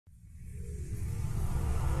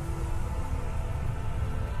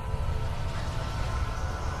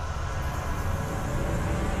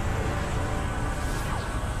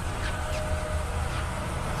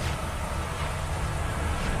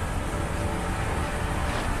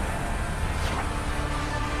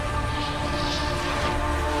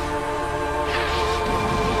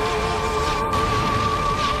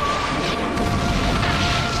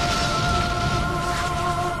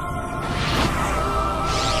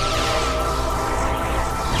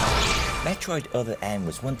Metroid Other M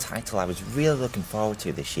was one title I was really looking forward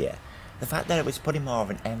to this year. The fact that it was putting more of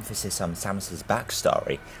an emphasis on Samus's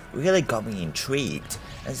backstory really got me intrigued,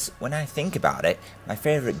 as when I think about it, my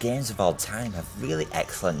favourite games of all time have really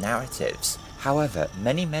excellent narratives. However,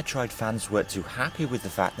 many Metroid fans weren't too happy with the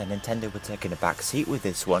fact that Nintendo were taking a back seat with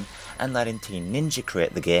this one and letting Team Ninja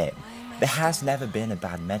create the game. There has never been a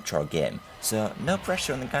bad Metroid game, so no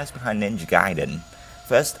pressure on the guys behind Ninja Gaiden.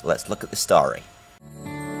 First, let's look at the story.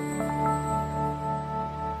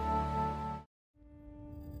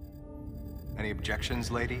 Any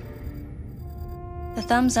objections, lady? The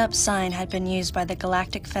thumbs up sign had been used by the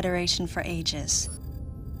Galactic Federation for ages.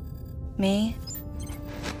 Me?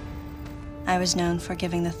 I was known for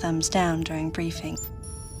giving the thumbs down during briefing.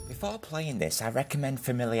 Before playing this, I recommend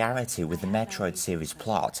familiarity with the Metroid series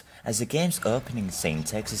plot, as the game's opening scene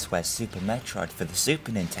takes us where Super Metroid for the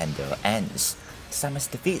Super Nintendo ends.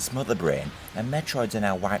 Samus defeats Mother Brain, and Metroids are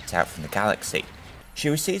now wiped out from the galaxy. She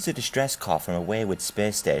receives a distress call from a wayward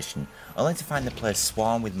space station, only to find the place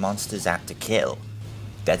swarmed with monsters out to kill.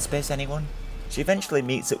 Dead Space anyone? She eventually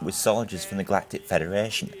meets up with soldiers from the Galactic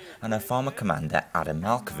Federation and her former commander Adam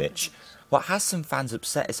Malkovich. What has some fans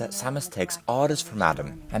upset is that Samus takes orders from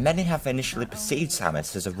Adam, and many have initially perceived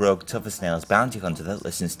Samus as a rogue tough as nails bounty hunter that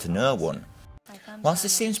listens to no one. Whilst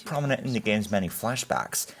this seems prominent in the game's many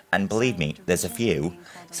flashbacks, and believe me, there's a few,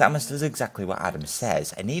 Samus does exactly what Adam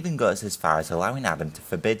says, and even goes as far as allowing Adam to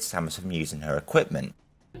forbid Samus from using her equipment.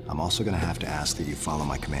 I'm also going to have to ask that you follow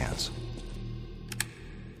my commands.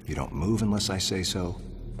 You don't move unless I say so,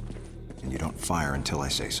 and you don't fire until I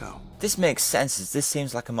say so. This makes sense, as this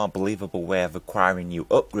seems like a more believable way of acquiring new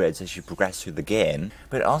upgrades as you progress through the game,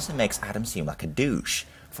 but it also makes Adam seem like a douche.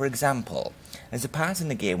 For example, there's a part in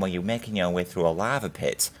the game where you're making your way through a lava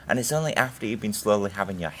pit, and it's only after you've been slowly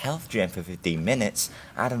having your health drained for 15 minutes,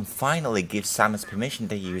 Adam finally gives Samus permission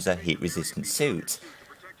to use her heat-resistant suit.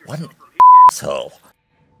 What an asshole.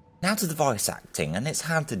 Now to the voice acting, and it's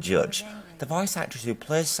hard to judge. The voice actress who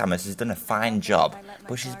plays Samus has done a fine job,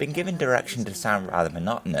 but she's been given direction to sound rather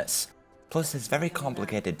monotonous. Plus there's very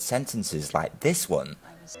complicated sentences like this one.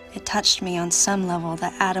 It touched me on some level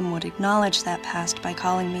that Adam would acknowledge that past by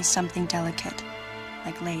calling me something delicate,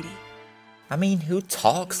 like lady. I mean, who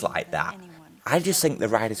talks like that? I just think the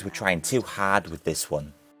writers were trying too hard with this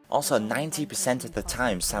one. Also, 90% of the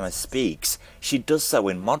time Samus speaks, she does so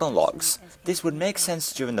in monologues. This would make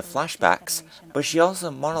sense during the flashbacks, but she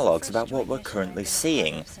also monologues about what we're currently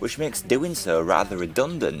seeing, which makes doing so rather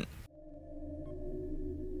redundant.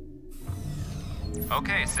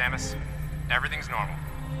 Okay, Samus. Everything's normal.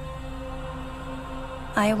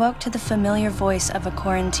 I awoke to the familiar voice of a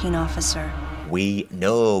quarantine officer. We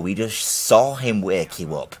just saw him wake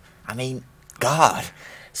you up. I mean, God.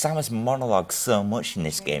 Samus monologues so much in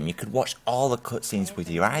this game you could watch all the cutscenes with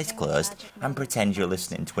your eyes closed and pretend you're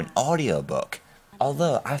listening to an audiobook.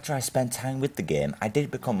 Although, after I spent time with the game, I did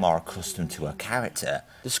become more accustomed to her character.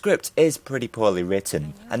 The script is pretty poorly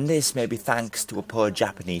written, and this may be thanks to a poor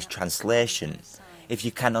Japanese translation. If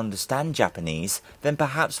you can understand Japanese, then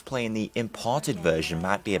perhaps playing the imported version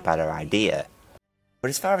might be a better idea. But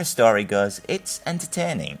as far as story goes, it's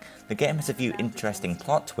entertaining. The game has a few interesting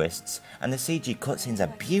plot twists, and the CG cutscenes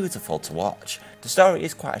are beautiful to watch. The story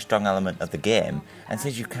is quite a strong element of the game, and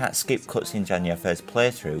since you can't skip cutscenes on your first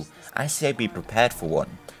playthrough, I say be prepared for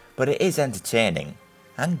one. But it is entertaining,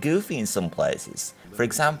 and goofy in some places. For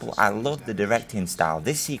example, I love the directing style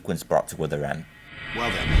this sequence brought to Other M. Well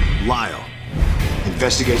then, Lyle,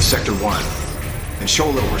 investigate Sector 1, and show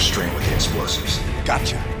a little restraint with the explosives.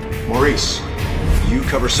 Gotcha. Maurice, you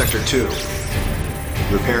cover Sector 2.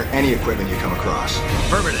 Repair any equipment you come across.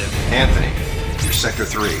 Affirmative. Anthony, you're Sector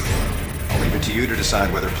 3. I'll leave it to you to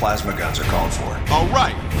decide whether plasma guns are called for. All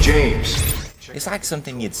right. James. It's like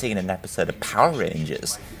something you'd see in an episode of Power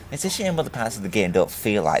Rangers. It's a shame other parts of the game don't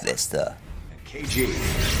feel like this though. KG,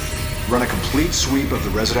 run a complete sweep of the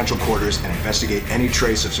residential quarters and investigate any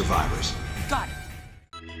trace of survivors. Got it.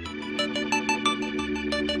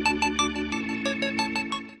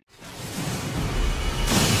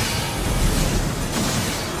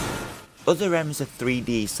 Other M's a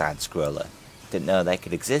 3D side-scroller. Didn't know they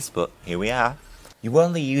could exist, but here we are. You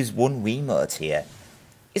only use one Wiimote here.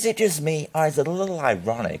 Is it just me, or is it a little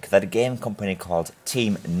ironic that a game company called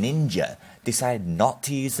Team Ninja decided not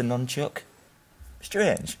to use the nunchuck?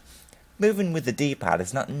 Strange. Moving with the D-pad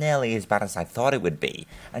is not nearly as bad as I thought it would be,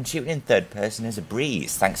 and shooting in third person is a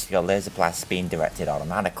breeze thanks to your laser blasts being directed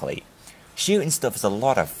automatically. Shooting stuff is a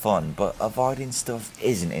lot of fun, but avoiding stuff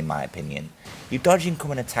isn't in my opinion. You dodge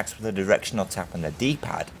incoming attacks with a directional tap on the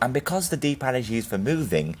D-pad, and because the D-pad is used for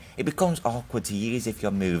moving, it becomes awkward to use if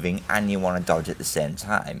you're moving and you want to dodge at the same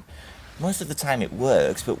time. Most of the time it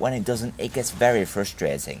works, but when it doesn't, it gets very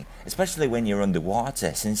frustrating, especially when you're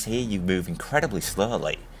underwater, since here you move incredibly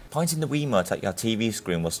slowly. Pointing the Wiimote at your TV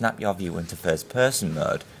screen will snap your view into first person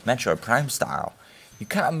mode, Metroid Prime style. You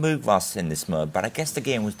can't move whilst in this mode, but I guess the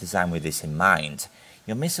game was designed with this in mind.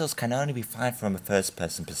 Your missiles can only be fired from a first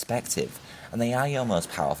person perspective, and they are your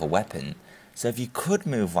most powerful weapon. So if you could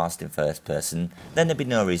move whilst in first person, then there'd be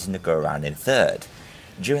no reason to go around in third.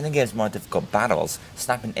 During the game's more difficult battles,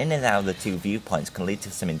 snapping in and out of the two viewpoints can lead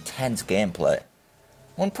to some intense gameplay.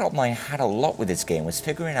 One problem I had a lot with this game was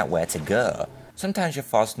figuring out where to go. Sometimes you're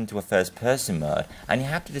forced into a first person mode, and you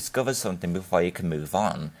have to discover something before you can move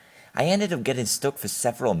on. I ended up getting stuck for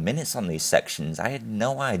several minutes on these sections. I had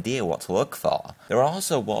no idea what to look for. There are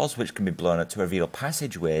also walls which can be blown up to reveal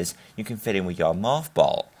passageways you can fit in with your morph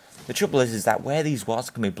ball. The trouble is that where these walls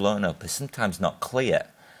can be blown up is sometimes not clear.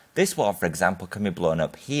 This wall, for example, can be blown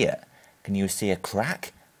up here. Can you see a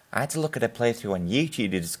crack? I had to look at a playthrough on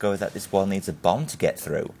YouTube to discover that this wall needs a bomb to get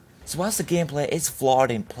through. So whilst the gameplay is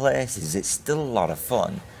flawed in places, it's still a lot of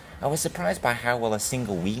fun. I was surprised by how well a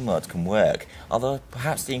single Wiimote can work, although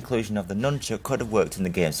perhaps the inclusion of the nunchuck could have worked in the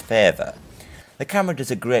game's favour. The camera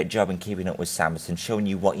does a great job in keeping up with Samus and showing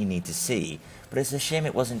you what you need to see, but it's a shame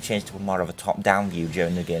it wasn't changed to a more of a top-down view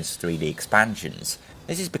during the game's 3D expansions.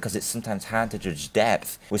 This is because it's sometimes hard to judge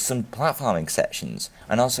depth with some platforming sections,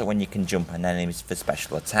 and also when you can jump on enemies for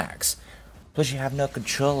special attacks. Plus you have no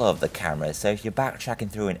control over the camera, so if you're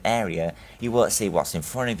backtracking through an area, you won't see what's in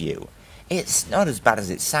front of you. It's not as bad as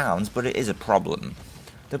it sounds, but it is a problem.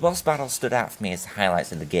 The boss battles stood out for me as the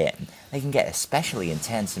highlights of the game. They can get especially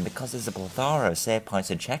intense, and because there's a plethora of save points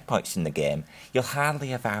and checkpoints in the game, you'll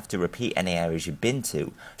hardly ever have to repeat any areas you've been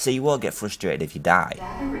to, so you won't get frustrated if you die.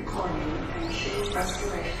 Data recording and shield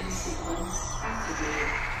restoration sequence activated.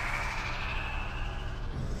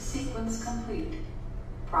 Sequence complete.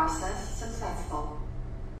 Process successful.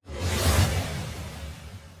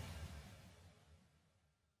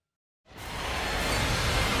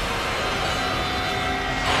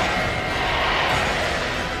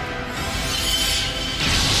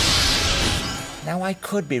 Now I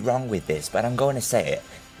could be wrong with this, but I'm going to say it.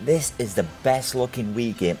 This is the best looking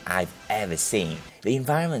Wii game I've ever seen. The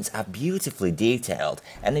environments are beautifully detailed,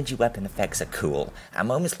 energy weapon effects are cool, and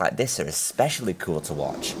moments like this are especially cool to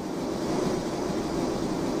watch.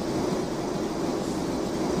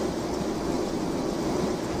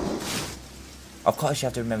 Of course you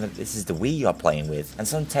have to remember that this is the Wii you're playing with, and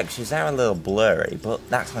some textures are a little blurry, but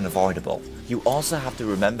that's unavoidable. You also have to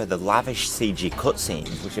remember the lavish CG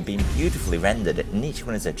cutscenes, which have been beautifully rendered, and each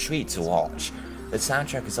one is a treat to watch. The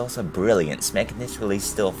soundtrack is also brilliant, making this release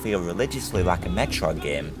still feel religiously like a Metroid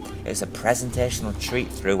game. It's a presentational treat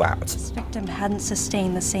throughout. This victim hadn't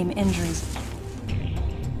sustained the same injuries.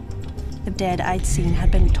 The dead I'd seen had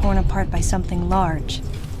been torn apart by something large.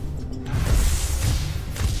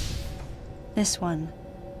 This one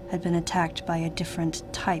had been attacked by a different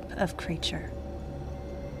type of creature.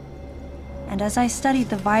 And as I studied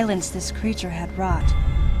the violence this creature had wrought,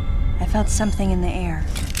 I felt something in the air,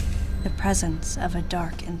 the presence of a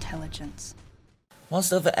dark intelligence.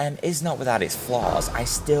 Whilst Other M is not without its flaws, I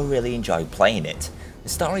still really enjoy playing it. The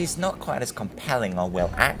story is not quite as compelling or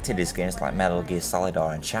well acted as games like Metal Gear Solid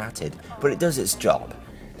or Uncharted, but it does its job.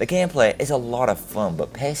 The gameplay is a lot of fun,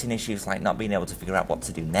 but pacing issues like not being able to figure out what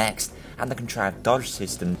to do next and the contrived dodge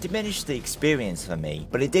system diminished the experience for me,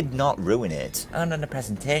 but it did not ruin it. And on a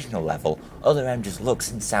presentational level, Other M just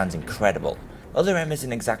looks and sounds incredible. Other M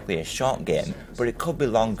isn't exactly a short game, but it could be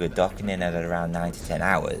longer, docking in at around 9 to 10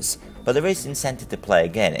 hours. But there is incentive to play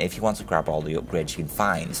again if you want to grab all the upgrades you can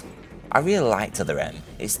find. I really liked Other M.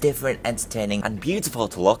 It's different, entertaining, and beautiful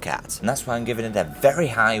to look at, and that's why I'm giving it a very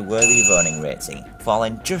high worthy of owning rating,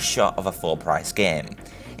 falling just short of a full price game.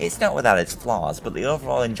 It's not without its flaws, but the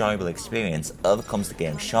overall enjoyable experience overcomes the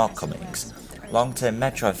game's shortcomings. Long-term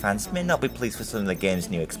Metroid fans may not be pleased with some of the game's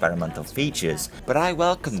new experimental features, but I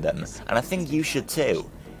welcome them, and I think you should too.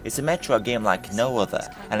 It's a Metroid game like no other,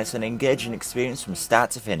 and it's an engaging experience from start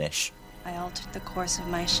to finish. I altered the course of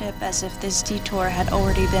my ship as if this detour had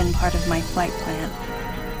already been part of my flight plan.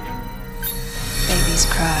 Babies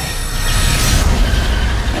cry.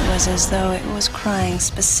 It was as though it was crying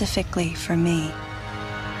specifically for me.